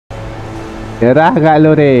Nyerah gak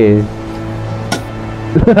lu deh?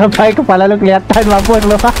 Sampai kepala lu kelihatan mampus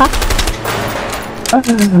lu.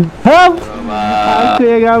 Hop! Aku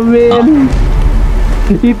yang ambil.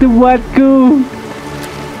 Itu buatku.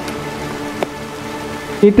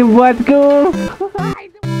 Itu buatku.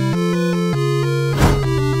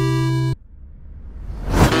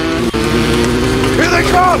 Here they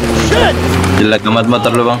come! Shit! Jelek amat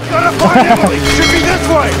motor lu bang. Gotta find Emily! Should be this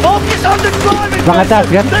way! Focus on the driving! Bang atas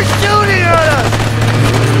kan? They're shooting at us!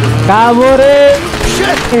 Kabur eh!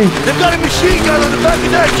 Shit! They've got a machine gun on the back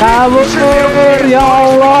of that jeep! Kabur We should be able to get ya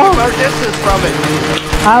Allah! our distance from it!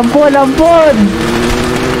 Ampun, ampun!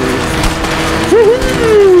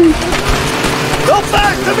 Go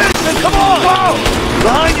faster, Vincent! Come on! Whoa!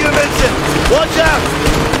 Behind you, Vincent! Watch out!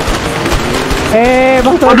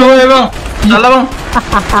 Bang Tony. Aduh ya bang. Salah bang.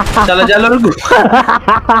 Salah jalur gue.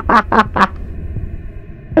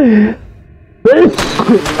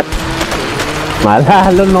 Malah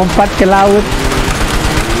lu lompat ke laut.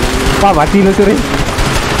 Wah, mati lu tuh, Rin.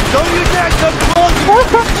 Don't you dare come close!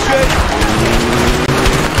 Shit!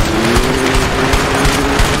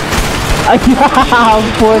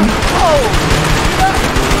 Ampun.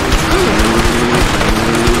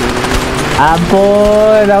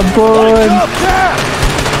 Ampun, ampun.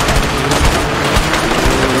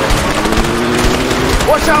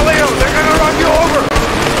 Watch out, Leo! They're gonna run you over!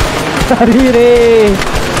 Tadi deh.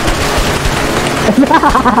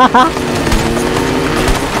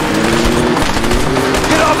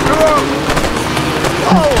 Get off the road!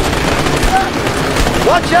 Oh!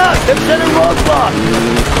 Watch out! They've set a roadblock!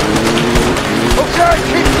 Okay,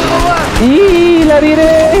 keep to the left! Ih, lari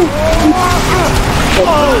deh.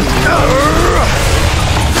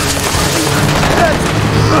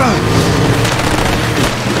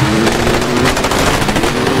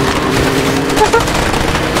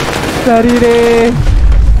 Lari deh.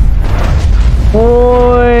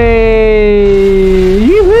 Woi.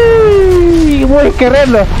 Yuhui. Woi, keren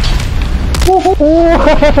loh.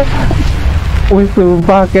 Woi,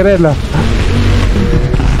 sumpah keren loh.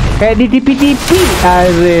 Kayak di TV-TV.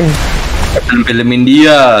 Asik. Film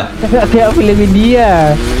India. Kayak film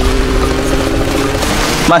India.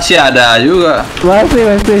 Masih ada juga.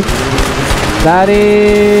 Masih.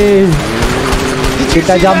 Lari.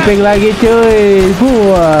 Kita jumping lagi cuy.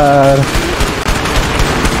 Buar.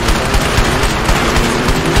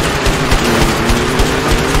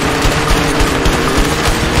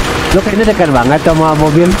 Lu kayaknya dekat banget sama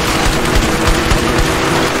mobil.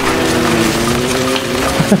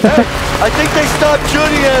 I think they stopped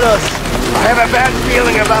shooting at us. I have a bad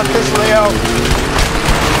feeling about this, Leo.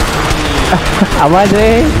 Aman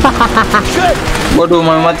deh. Shit! Waduh,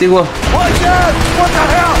 mau mati gua. Watch out! What the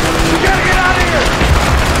hell? We gotta get out of here!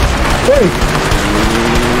 Woi.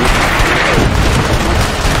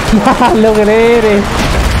 Lu keren.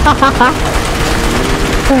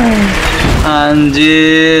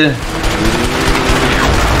 Anjir.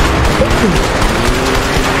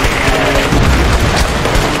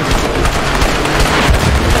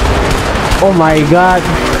 Oh my god.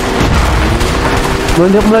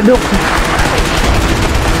 Meleduk.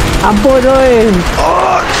 Ampun oi.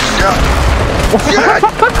 Oh, shit! Shit!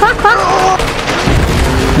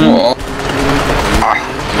 Oh.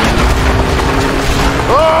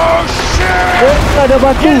 Oh, shit! Ada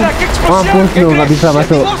batu. Mampus lu, nggak bisa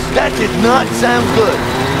masuk. That did not sound good.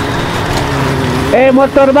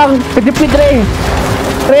 Motor bang, kejepit Re.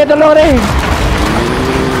 Re, tolong Re.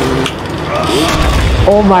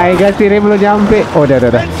 Oh my god, si Re belum nyampe. Oh, dah.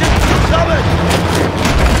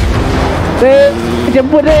 Re,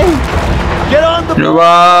 jemput Re. Get on the Udah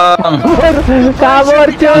bang. Kabur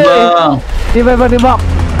cuy. Bang. Di bawah.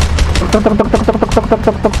 Tok.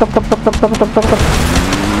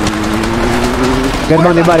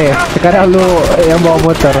 Gerbang di bawah. Sekarang lu yang bawa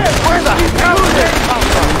motor. Where the hell is it?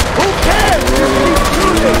 Who cares?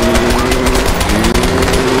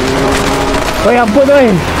 Oh ya ampun oi.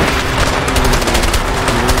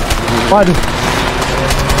 Waduh.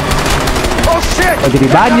 Oh shit! Kok jadi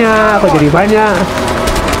banyak.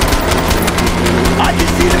 I can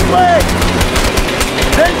see the flag.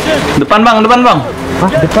 Vincent! Depan bang.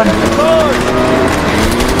 Hah, depan.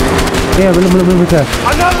 Ya, belum bisa.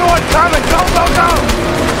 Another one coming! Go!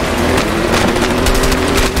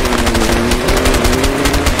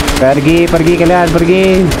 Pergi kalian,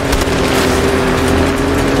 pergi.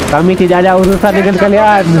 Kami tidak ada urusan dengan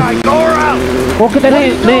kalian. Go around! Oh, kita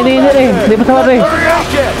naik pesawat nih. Hurry up!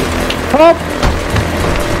 Hop.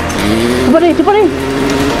 Cepat nih.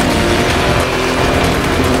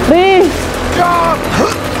 Nih.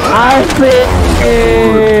 Asik.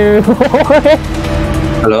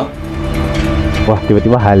 Halo. Wah,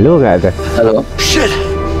 tiba-tiba halo nggak ada? Halo. Shit!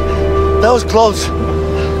 That was close.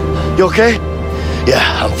 You okay? Yeah,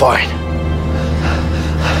 I'm fine.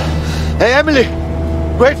 Hey, Emily!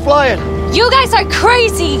 Great flying! You guys are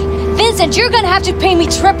crazy! Vincent, you're gonna have to pay me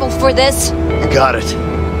triple for this. You got it.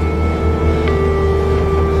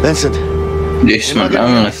 Vincent, Yes,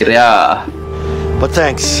 memang akhirnya. but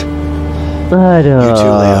thanks. Aduh, You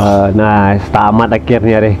too, Leo. nice, tamat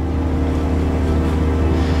akhirnya deh.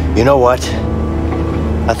 You know what?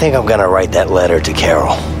 I think I'm gonna write that letter to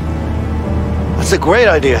Carol. That's a great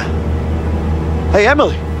idea. Hey,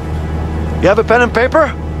 Emily, you have a pen and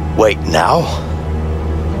paper? Wait, now?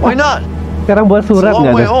 Why not? Sekarang buat It's a surat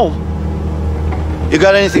long nggak way ada? home. You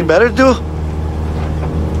got anything better to do?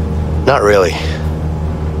 Not really.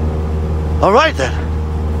 All right then.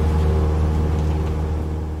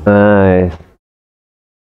 Nice.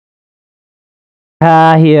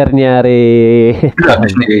 Akhirnya re.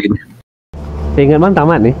 Habis nih kayak gini. Ingat bang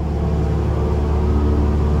tamat nih.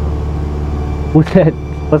 Buset,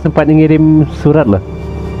 pas sempat ngirim surat loh.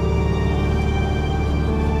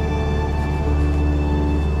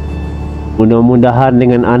 Mudah-mudahan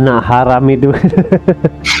dengan anak haram itu.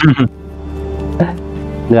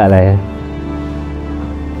 Enggak lah ya.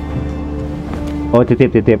 Oh,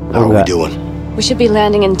 titip. How Oh, are we enggak. doing? We should be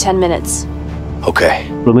landing in 10 minutes. Okay.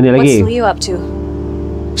 10 menit lagi. What's Leo up to?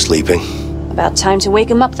 Sleeping? About time to wake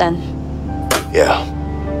him up then. Yeah.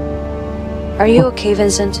 Are you okay,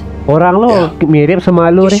 Vincent? Orang lo mirip sama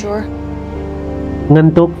lu You deh. sure?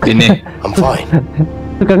 Ngantuk. Ini. I'm fine.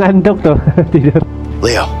 Suka ngantuk tuh. Tidur.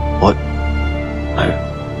 Leo, what?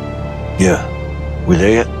 Yeah. We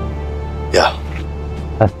there yet? Yeah.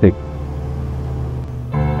 Asik.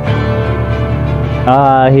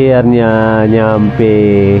 Akhirnya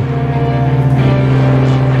nyampe.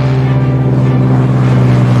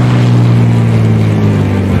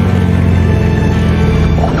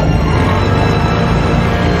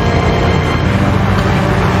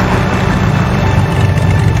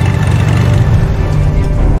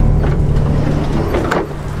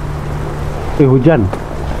 Hujan.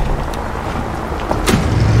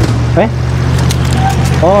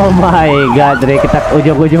 Oh my god, Dre, kita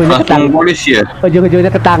ujung-ujungnya Langsung ketangkap. polisi ya.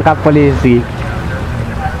 Ujung-ujungnya ketangkap polisi.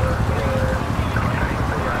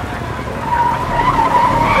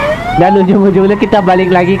 Dan ujung-ujungnya kita balik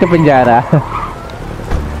lagi ke penjara.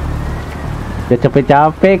 Ya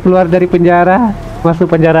capek-capek keluar dari penjara, masuk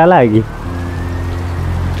penjara lagi.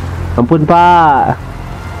 Ampun, Pak.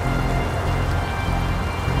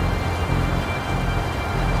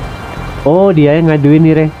 Oh, dia yang ngaduin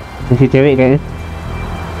nih, Re. Si cewek kayaknya.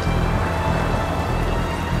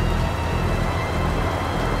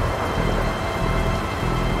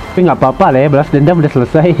 Tapi nggak apa-apa lah ya, balas dendam udah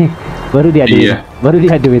selesai. Baru diaduin. Iya. Baru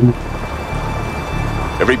diaduin.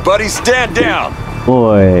 Everybody stand down.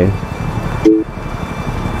 Woi.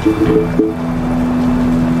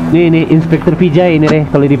 Nih Inspektur Vijay ini, Re.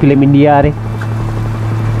 Kalau di film India, Re.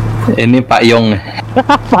 Ini Pak Yong.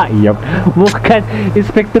 Pak Yop, bukan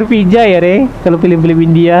Inspektur Vijay ya, Re. Kalau film-film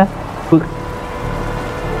India.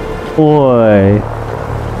 Woi.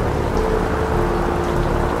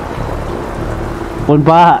 Pun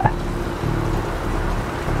Pak.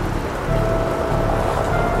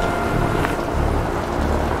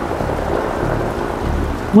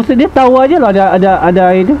 Buset, dia tahu aja loh ada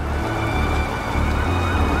ini.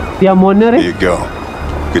 Dia moner, Here you go.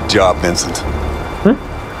 Good job, Vincent.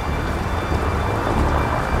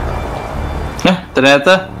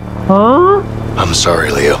 Ternyata. Hah? I'm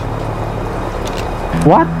sorry, Leo.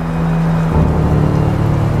 What?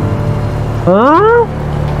 Hah?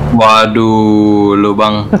 Waduh, lu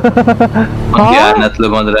bang. Pengkhianat lu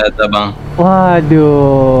bang ternyata bang.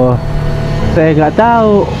 Waduh, saya nggak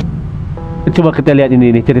tahu. Coba kita lihat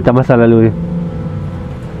ini nih, cerita masa lalu.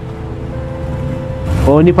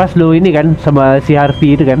 Oh, ini pas lu ini kan sama si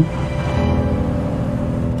Harvey itu kan.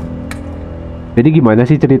 Jadi gimana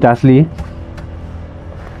sih cerita asli?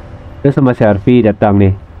 Terus sama si Harvey datang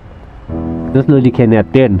nih. Terus lu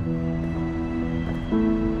dikhianatin.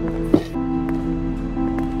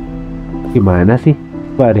 Gimana sih?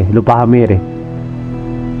 Coba deh, lu pahami deh.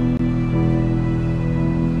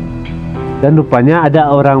 Dan rupanya ada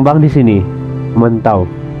orang bang di sini memantau.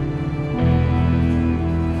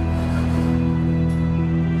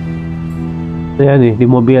 Ya nih di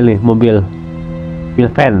mobil nih, mobil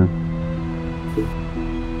van.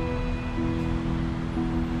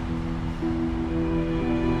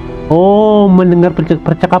 Oh, mendengar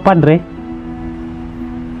percakapan, Re.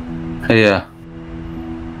 Iya.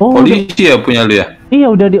 Oh, Polisi ya punya lu ya? iya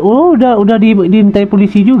udah dimintai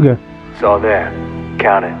polisi juga. It's all there.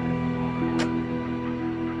 Count it.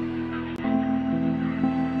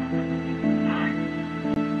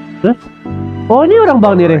 Terus? Oh ini orang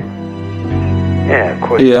bang nih Re. Yeah, of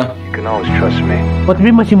course. Iya. You can always trust me. Oh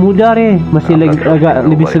tapi masih muda Re. Masih agak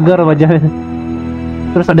lebih segar wajahnya.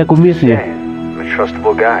 Terus ada kumisnya. I'm a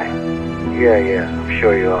trustable guy. Yeah, I'm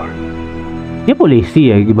sure you are. Dia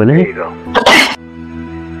polisi ya gimana There ya? you go.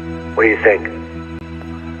 What do you think?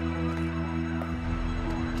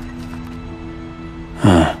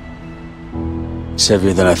 It's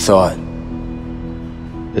heavier than I thought.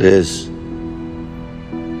 It is.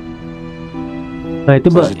 Nah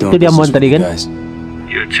itu dia mon tadi kan?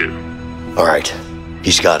 You too. All right,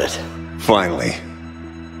 he's got it. Finally.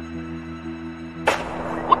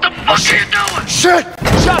 What the fuck are you doing? Shit!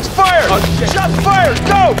 Shots fired! Shots fired!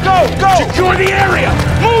 Go! Secure the area!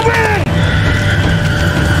 Move in!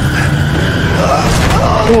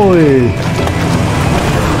 Woi.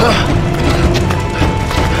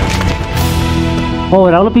 Oh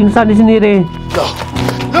orang lu pingsan di sini Re.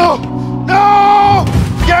 No!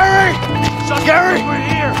 Gary! Gary! We're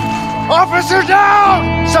here! Officer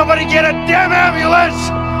down! Somebody get a damn ambulance!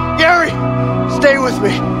 Gary! Stay with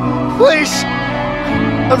me. Please!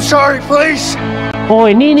 I'm sorry, please! Oh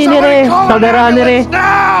ini Re, saudara Re.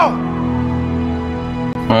 Now!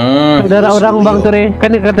 Saudara orang bang tuh Re.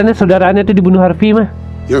 Kan katanya saudaranya tuh dibunuh Harvey mah.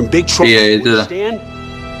 You're in big trouble. Iya itu lah. Understand?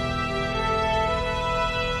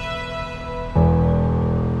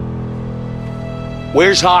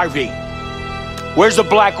 Where's Harvey? Where's the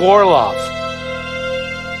Black Orlov?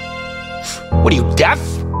 What are you, deaf?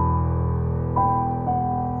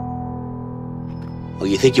 Oh,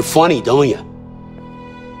 you think you're funny, don't you?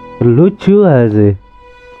 Lucu aja.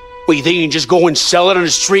 What, you think you can just go and sell it on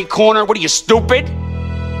a street corner? What are you, stupid?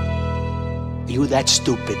 Are you that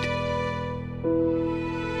stupid?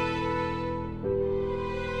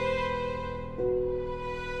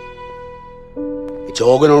 It's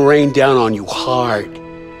all gonna rain down on you hard.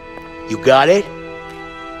 You got it?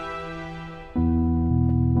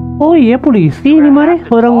 Oh iya polisi ini mah Re,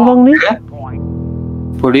 orang bang nih.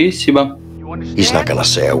 Polisi bang. He's not gonna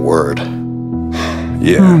say a word.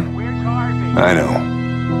 Yeah. I know.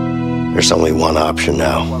 There's only one option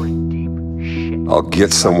now. I'll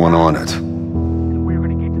get someone on it.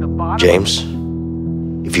 James,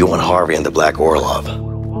 if you want Harvey and the Black Orlov,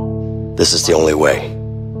 this is the only way.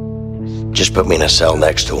 Just put me in a cell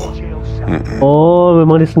next to him. Oh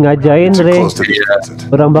memang disengajain Too Re. close to this,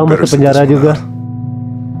 Vincent. Orang bang Better masuk sit this penjara one juga. out.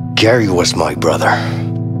 Gary was my brother.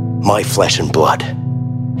 My flesh and blood.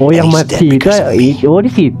 Oh yang And he's mati dead itu, because of me. oh di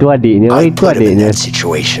situ adiknya, oh I itu put him in adiknya. that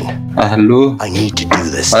situation. Lu. I need to do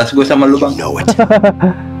this. Malas gue sama lu bang. You know it.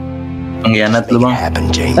 Pengkhianat Make lu it bang. happen,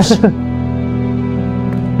 James.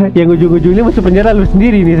 Yang ujung-ujungnya masuk penjara lu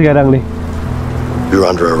sendiri nih sekarang nih. You're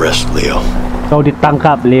under arrest, Leo. Kau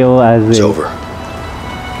ditangkap Leo It's Azze. over.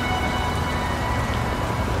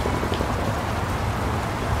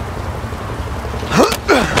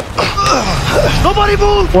 Nobody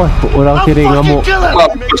move! Wah orang siri ngamuk.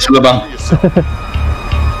 Mampus lu bang.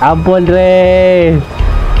 Ampun Re.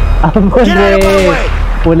 Ampun Get out of my Re. way.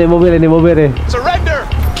 Oh naik mobil Re. Surrender!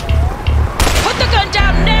 Put the gun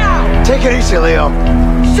down now! Take it easy, Leo.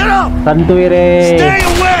 Shut up! Santuy Re. Stay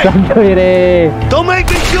away! Santuy Re. Don't make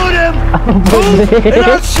me shoot him! Ampun Move and Re.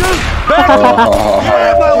 I'll shoot! Back off! Get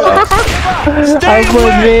out of my way! Stay Ampun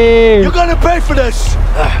away! Re. You're gonna pay for this!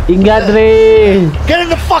 Ingat Re. Get in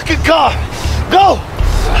the fucking car! Go!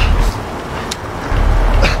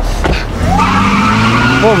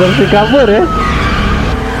 Oh berhasil kabur ya.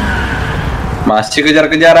 Masih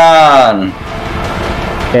kejar-kejaran.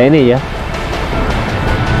 Kayak ini ya.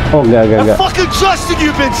 Oh enggak. I'm fucking trusting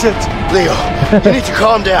you, Vincent! Leo, you need to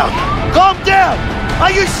calm down. Calm down!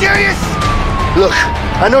 Are you serious? Look,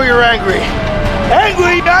 I know you're angry.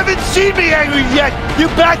 Angry? You haven't seen me angry yet, you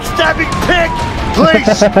backstabbing pig!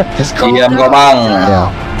 Please, just calm Diam down. kau bang. Ya.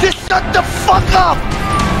 Just shut the fuck up!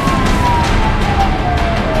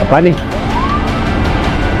 Apa nih?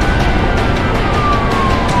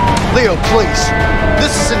 Leo, please.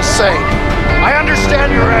 This is insane. I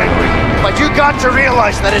understand you're angry, but you got to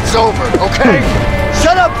realize that it's over, okay?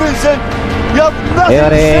 Shut up, Vincent! You have nothing Ayo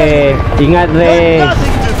to say! Re. Ingat You Re. have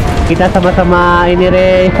nothing to... Kita sama-sama ini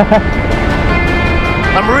Re.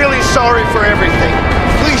 I'm really sorry for everything.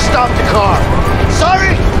 Please stop the car.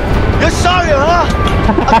 Sorry? You're sorry, huh?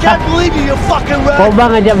 I can't believe you fucking Kau rat.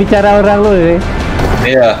 bang ajak bicara orang lu Re.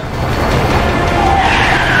 Iya.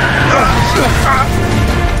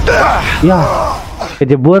 Ya.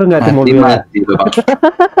 Kejebur nggak tuh mobil? Mati lu bang.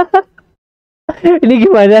 Ini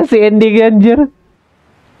gimana sih ending anjir?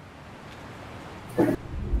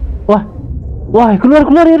 Wah, keluar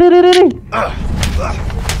Re.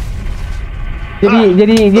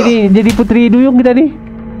 Jadi putri duyung kita nih.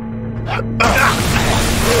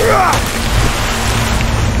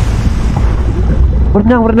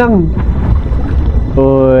 Berenang.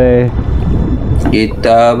 Woi.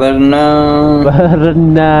 Kita berenang.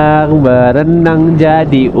 Berenang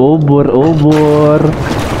jadi ubur-ubur.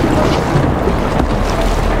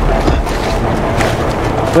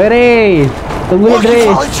 Woi, tunggu nih, Dre.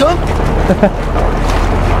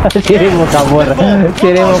 Sini mau kabur.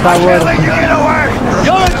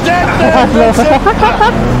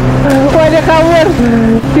 Wah, dia kabur.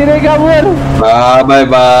 Sini kabur. Bye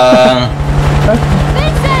bang.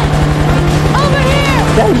 Vincent! Over here!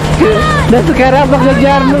 Dan sekarang bang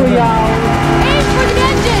ngejar lu ya. Aim for the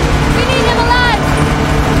engine! We need him alive!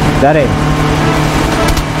 Dari.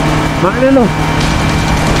 Mana lu?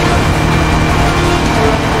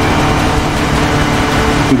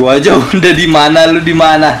 Gua aja udah di mana, lu di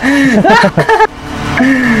mana?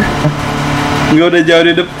 Gua udah jauh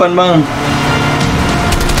di depan, Bang.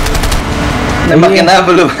 Tembakin apa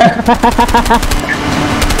lu?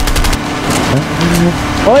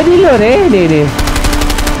 Oh, ini lo nih.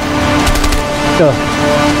 Tuh.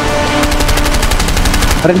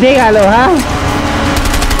 Berhenti nggak lo, ha?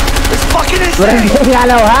 Berhenti nggak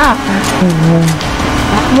lo, ha?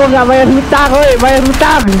 Aku nggak bayar hutang, woi, bayar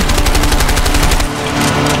hutang.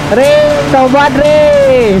 Tobat,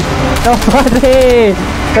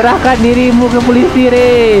 serahkan dirimu ke polisi,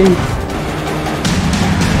 Re.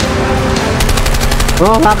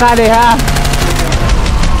 Oh, kakak deh, ha?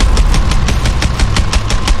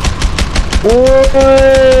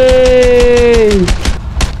 Woi.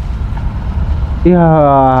 Ya,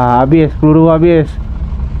 habis, peluru habis.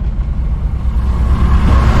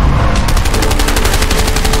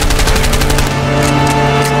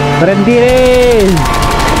 Berhenti, Re.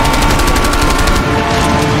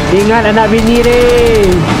 Ingat anak bini, Re.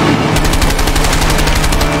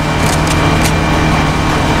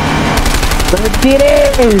 Berhenti, Re.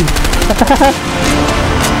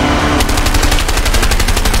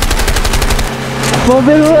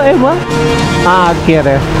 Mobil lu emang?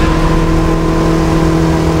 Akhirnya.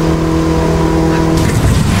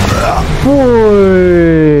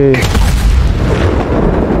 Wuih.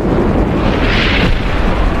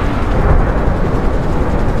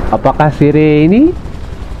 Apakah Siri ini?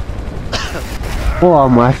 Wah,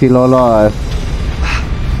 masih lolos.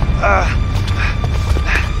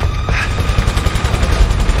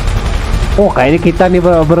 Oh, kayaknya kita nih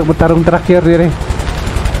bertarung terakhir nih.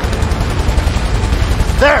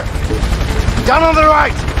 There! Down on the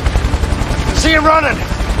right! See him running!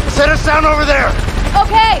 Set us down over there!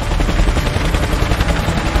 Okay!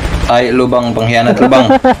 Tai lu, Bang, pengkhianat lu, Bang.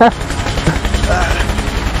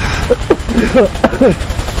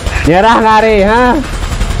 Nyerah nggak, Re, ha?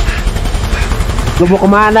 Lu mau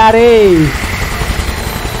kemana, Re?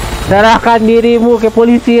 Serahkan dirimu ke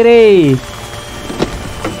polisi, Re.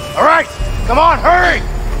 Alright! Come on, hurry!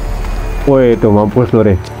 Woi, itu mampus lu,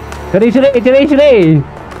 Re. Ceri.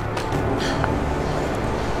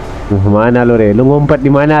 Mana lu, Re? Lu ngumpet di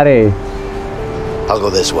mana, Re? I'll go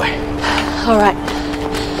this way. Alright.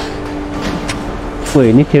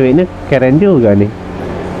 Woi, ini ceweknya keren juga nih.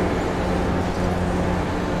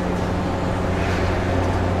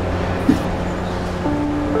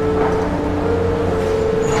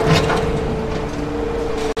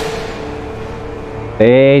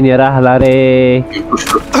 Nyerah lah, Re.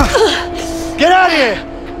 Get out of here!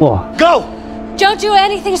 Wah. Go! Don't do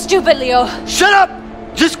anything stupid, Leo. Shut up!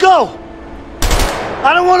 Just go!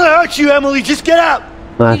 I don't want to hurt you, Emily. Just get out!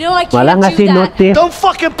 You know I can't Malah do ngasih that. notif. Don't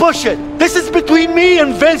fucking push it! This is between me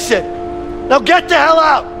and Vincent! Now get the hell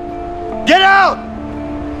out! Get out!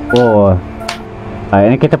 Oh.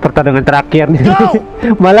 Kayaknya kita pertarungan terakhir nih. Go!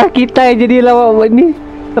 Malah kita yang jadi lawan ini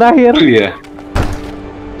terakhir. Iya.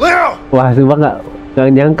 Leo! Wah, sumpah nggak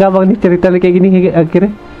nyangka bang nih cerita kayak gini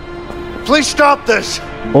akhirnya. Please stop this!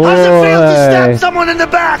 Oh, How does it feel to stab someone in the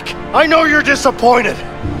back? I know you're disappointed,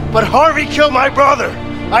 but Harvey killed my brother.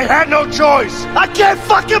 I had no choice. I can't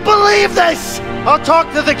fucking believe this! I'll talk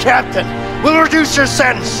to the captain. We'll reduce your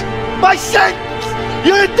sentence. My sentence?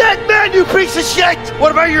 You're a dead man, you piece of shit!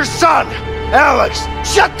 What about your son? Alex,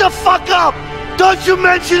 shut the fuck up! Don't you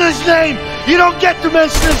mention his name! You don't get to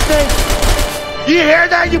mention his name! You hear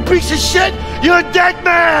that, you piece of shit? You're a dead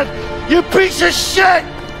man! You piece of shit!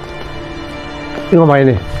 Ini ngapain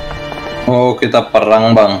nih? Oh, kita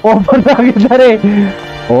perang, Bang. Oh, perang kita, Re.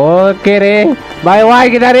 Oke, Re.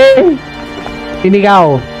 Bye-bye kita, Re. Ini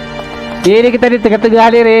kau. Ini kita di tengah-tengah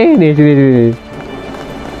nih, Re. Nih, sini.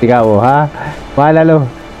 Ini kau, ha? Mana lo?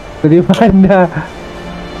 Di mana?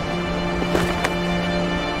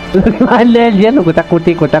 Lu di mana dia? Lu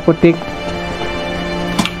kutak-kutik.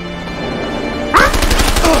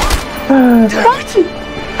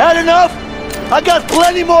 Had enough? I got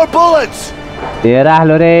plenty more bullets. Nyerah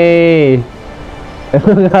lo Re.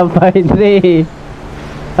 Ngapain Re?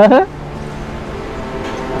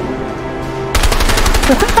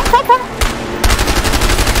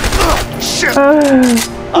 Shit.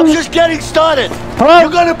 I'm just getting started. You're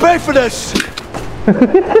gonna pay for this.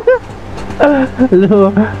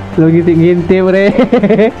 Lu ngintip-ngintip Re.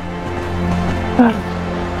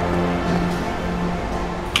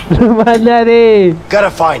 Lu mana Re?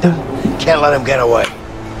 Gotta find him. Can't let him get away.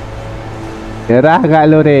 Nyerah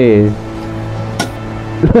gak lu Re?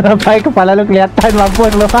 Sampai kepala lu kelihatan,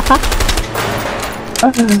 mampus lu.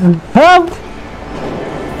 Ham!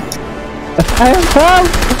 Ham!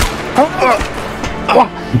 Wah,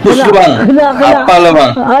 Push lu bang. kena. Apa lo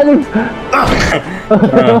bang? Aduh.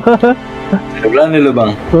 Berani lu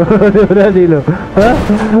bang. Berani lu. Hah?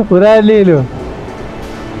 Berani lu.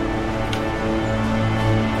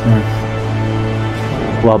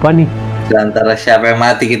 Wah, apa nih? Di antara siapa yang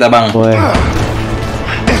mati kita bang? Woy.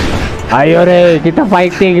 Ayo Re, kita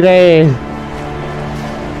fighting Re.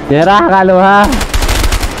 Nyerah kalau ha.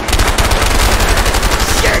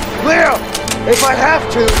 Leo, if I have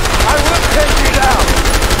to, I will take you down.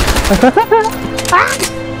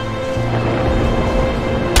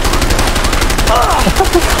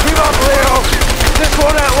 Keep up, Leo. This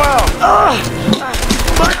won't end well.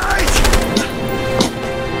 My eyes.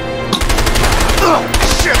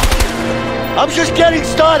 Shit. I'm just getting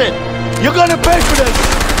started. You're gonna pay for this.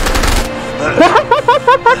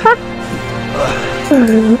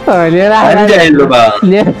 Oh, nyerah. Anjay lu bang.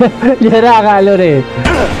 Nyerah kalau Re.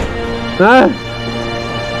 Hah?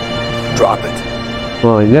 Drop it.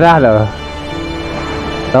 Oh, nyerah loh.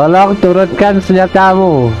 Tolong turunkan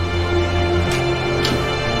senjatamu.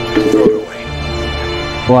 Throw it away.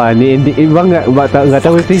 Wah, ini ending bang nggak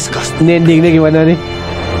tahu sih. Ini endingnya gimana nih?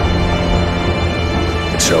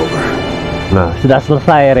 It's over. Nah, sudah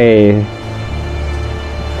selesai Re.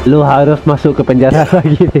 Lu harus masuk ke penjara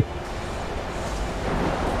lagi nih.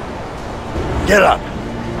 Get up.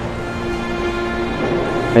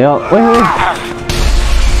 Ayo, woi.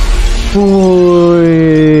 Woi.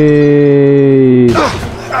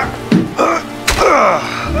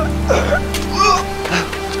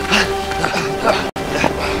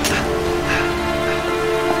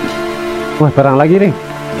 Wah, perang lagi nih.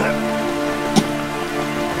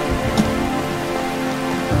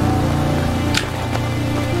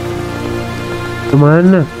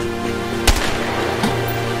 Kemana?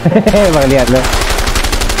 Hehehe, bang lihat lo.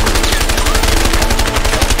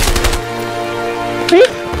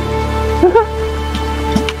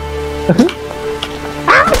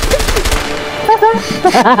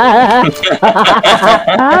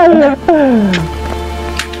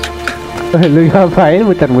 Lu ngapain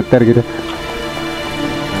muter-muter gitu?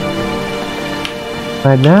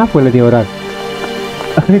 Mana pula nih orang?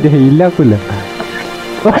 Dia hilang pula.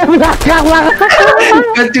 Wah, belakang.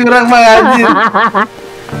 Kecurang bang anjir.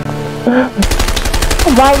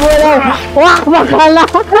 Bagus lah. Wah, kalah.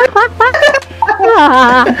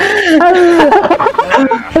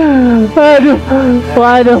 Aduh,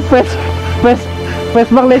 waduh, face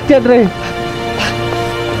bang lecet Re.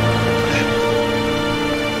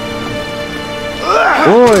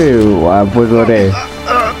 Woi, mampus lo Re.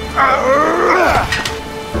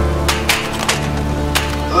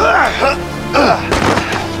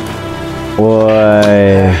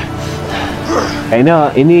 Woi.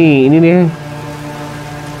 Ini nih.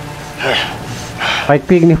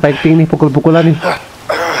 Fighting nih, pukul-pukulan nih.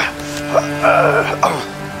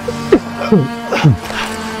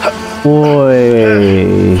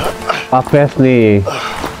 Woi. Kapes nih.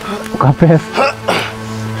 Kapes.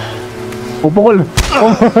 Pukul.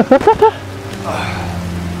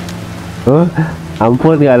 Oh,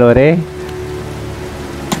 ampun ya lo Re.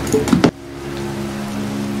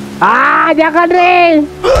 Jangan Re.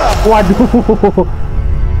 Waduh.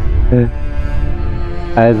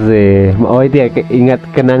 Asik. Oh dia ingat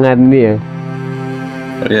kenangan nih ya.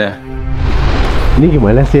 Iya. Ini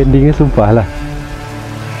gimana sih endingnya, sumpah lah.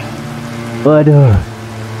 Waduh.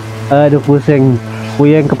 Aduh, pusing.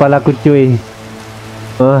 Puyeng kepalaku cuy.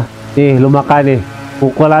 Nih lu makan nih.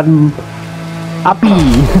 Pukulan api.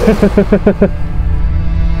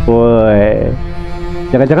 Woi.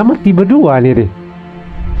 Jangan-jangan mati berdua nih deh.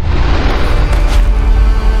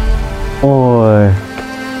 Oi.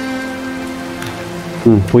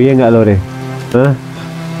 Puyeng nggak lo deh? Hah?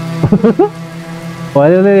 Wah,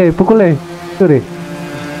 deh, pukul deh. Tuh deh.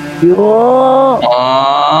 Yo.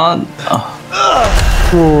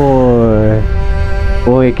 Woi.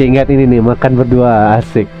 Woi, keinget ini nih, makan berdua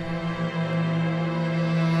asik.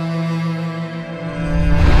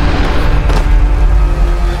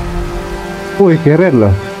 Wih, keren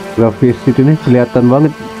loh. Grafis itu nih kelihatan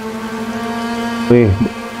banget. Wih,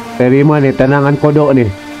 dari mana nih tenangan kodok nih?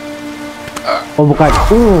 Oh bukan.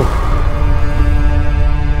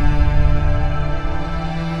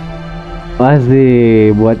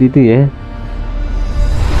 Masih buat itu ya.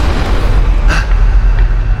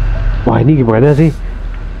 Wah ini gimana sih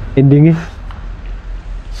endingnya?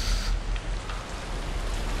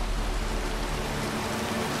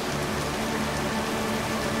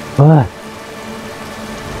 Wah,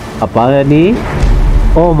 apa nih?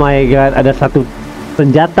 Oh my god, ada satu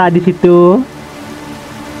senjata di situ.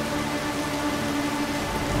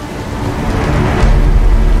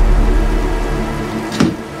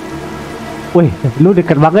 Wih, lu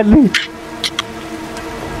dekat banget nih.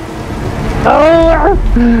 Oh,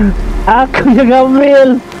 aku yang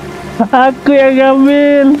ngambil. Aku yang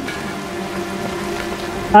ngambil.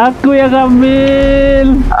 Aku yang ngambil.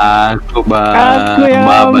 Aku bang. Aku yang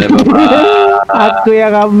ngambil. Aku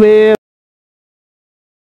yang ngambil.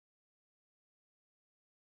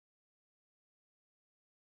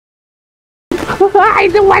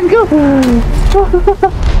 Itu temanku.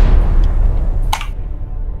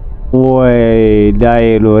 Woi,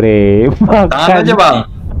 dai lu re. Tangan aja bang.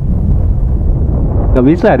 Gak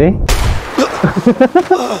bisa deh.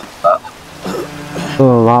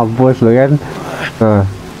 Oh, mampus lu kan.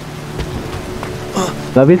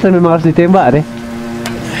 Gak bisa, memang harus ditembak deh.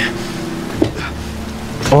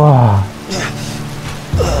 Wah.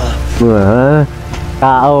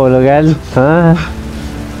 KO lu kan.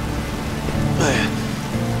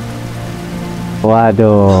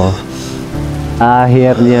 Waduh.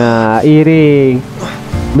 Akhirnya Iri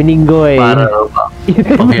meninggoy.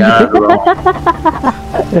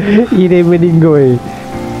 Iri meninggoy.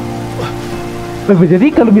 Jadi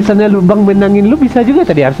kalau misalnya lu bang menangin lu bisa juga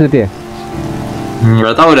tadi harusnya ya?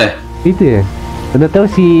 Nggak tahu deh. Itu ya. Anda tahu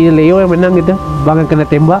si Leo yang menang gitu, bang yang kena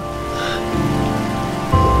tembak.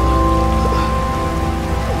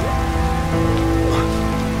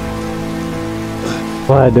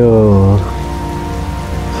 Waduh.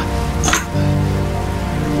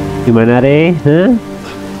 Gimana Re? Hah?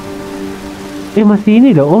 Masih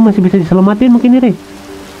ini loh. Oh masih bisa diselamatin mungkin Re.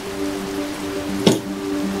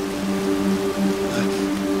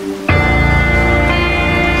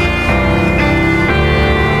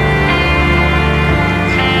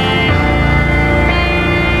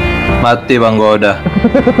 Mati bang gua udah.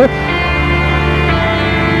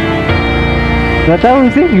 Gak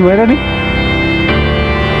tahu sih gimana nih.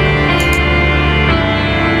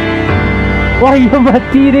 Wah iya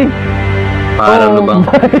mati deh. Parah lu bang.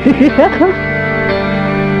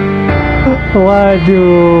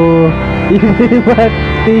 Waduh, ini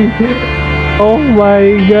mati. Oh my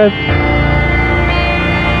god.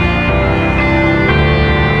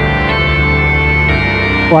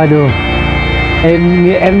 Waduh,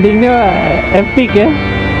 endingnya epic ya.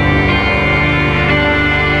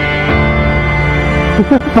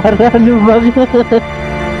 Parah lu banget.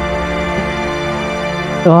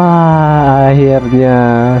 Wah, akhirnya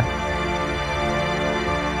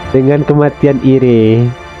dengan kematian Iri.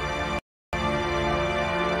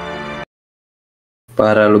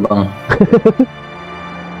 Parah lu bang.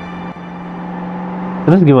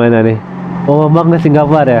 Terus gimana nih? Oh, bang ngasih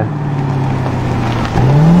kabar ya?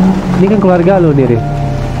 Ini kan keluarga lu nih, Ri.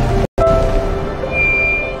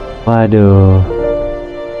 Waduh.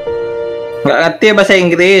 Nggak ngerti bahasa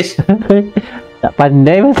Inggris. Tak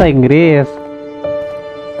pandai bahasa Inggris.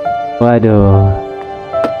 Waduh.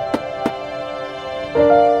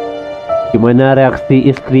 Gimana reaksi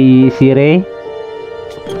istri si Ray?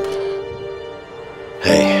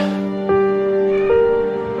 Hey.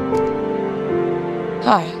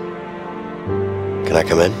 Hi. Can I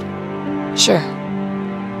come in? Sure.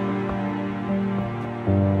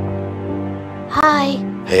 Hi.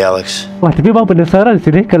 Hey, Alex. Wah, tapi bang penasaran sih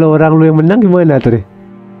deh, kalau orang lu yang menang gimana tuh deh?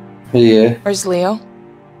 Iya. Where's Leo?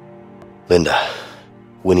 Linda,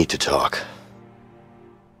 we need to talk.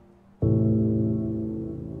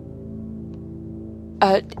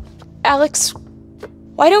 Alex,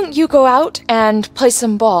 why don't you go out and play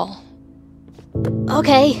some ball?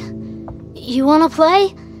 Okay. You wanna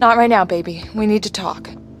play? Not right now, baby. We need to talk.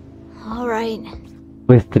 Alright.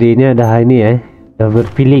 Istrinya dah ini ya, dah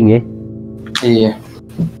berfeeling ya. Iya.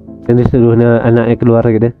 Dan disuruh anaknya keluar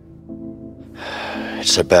gitu.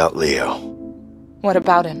 It's about Leo. What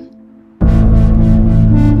about him?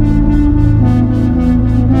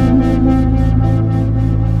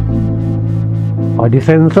 Oh,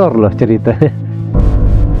 disensor loh ceritanya.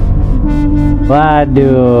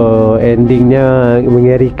 Waduh, endingnya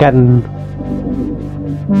mengerikan.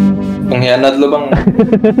 Pengkhianat lu bang.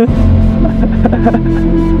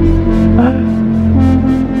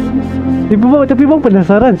 Tapi bang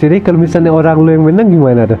penasaran sih deh, kalau misalnya orang lu yang menang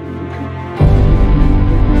gimana dah?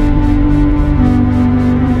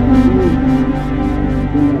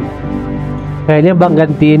 Kayaknya bang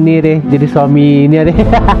ganti ini deh, jadi suami ini deh.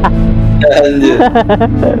 Anjir.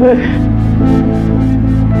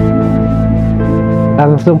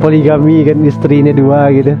 Langsung poligami kan, istrinya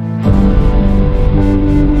 2 gitu.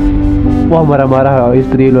 Wah marah-marah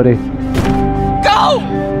istri lo deh. Go!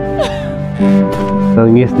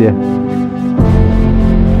 Nangis dia.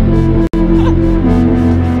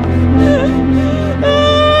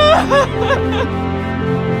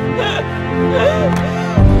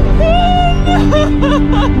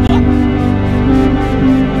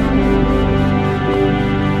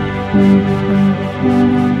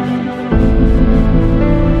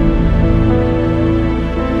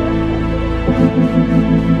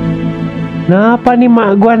 Kenapa nih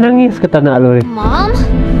mak gua nangis, kata nak lo nih. Mom?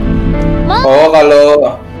 Mom? Oh,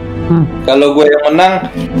 kalau gue yang menang,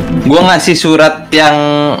 gue ngasih surat yang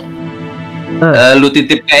lu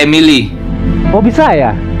titip ke Emily. Oh bisa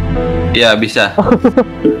ya? Ya bisa.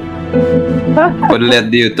 Gue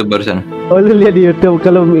lihat di YouTube barusan. Oh lu lihat di YouTube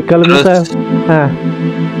kalau bisa.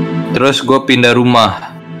 Terus gue pindah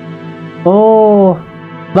rumah. Oh,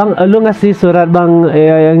 bang, lu ngasih surat bang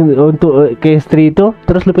yang untuk ke istri itu,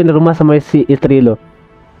 terus lu pindah rumah sama si istri lu.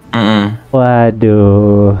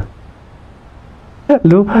 Waduh.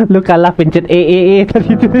 Lu kalah pencet tadi itu.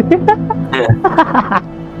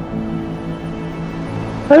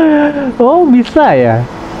 Oh bisa ya?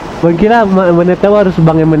 Bang kira mana tahu harus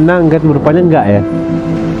bang yang menang kan, rupanya enggak ya?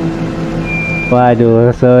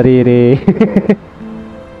 Waduh, sorry deh.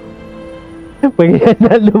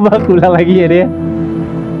 Penghianat lu bang, ulang lagi ya dia.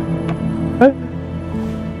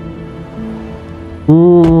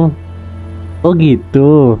 Oh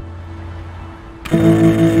gitu.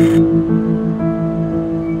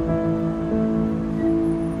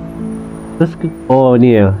 Terus oh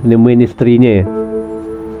ini ya, nemuin istrinya ya.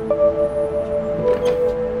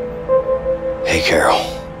 Hey, Carol.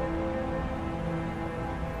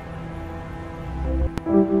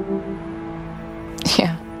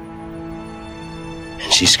 Yeah. And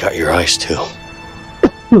she's got your eyes too.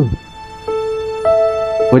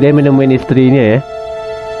 Udah menemuin istrinya ya.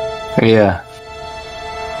 Iya.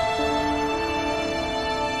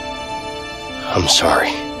 I'm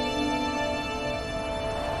sorry.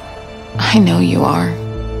 I know you are.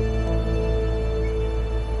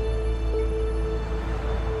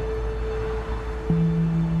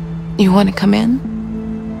 You want to come in?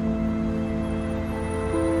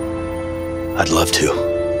 I'd love to.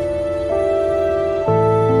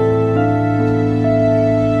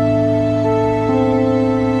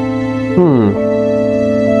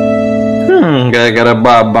 Gara-gara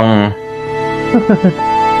babang.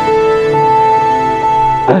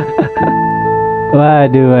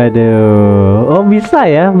 Waduh. Oh bisa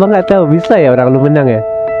ya, bang nggak tahu bisa ya orang lu menang ya.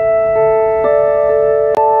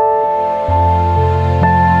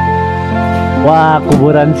 Wah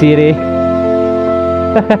kuburan sirih.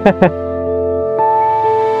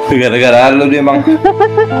 Gara-gara lu dia bang.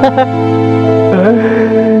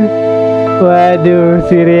 Waduh,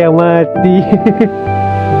 sirih yang mati.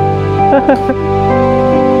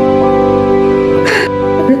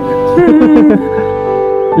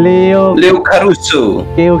 Leo Caruso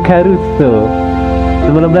 1936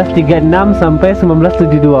 sampai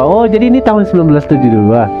 1972. Oh jadi ini tahun 1972.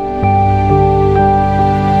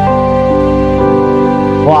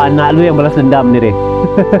 Wah anak lu yang balas dendam nih deh.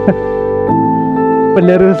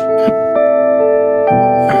 Penerus.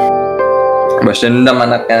 Balas dendam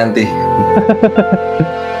anaknya nanti.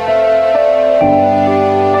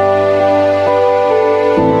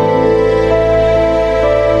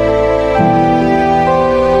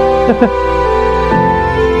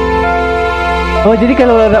 Oh jadi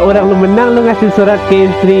kalau orang lu menang lu ngasih surat ke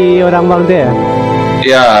istri orang bang tuh ya?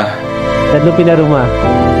 Iya. Dan lu pindah rumah.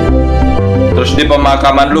 Terus di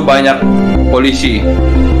pemakaman lu banyak polisi.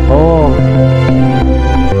 Oh.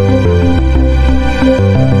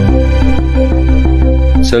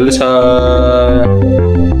 Selesai.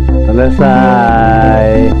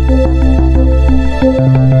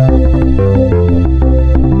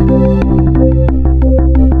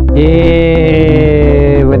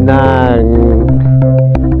 Yeay, menang.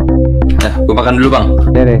 Nah, gue makan dulu bang.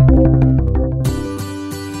 Deh.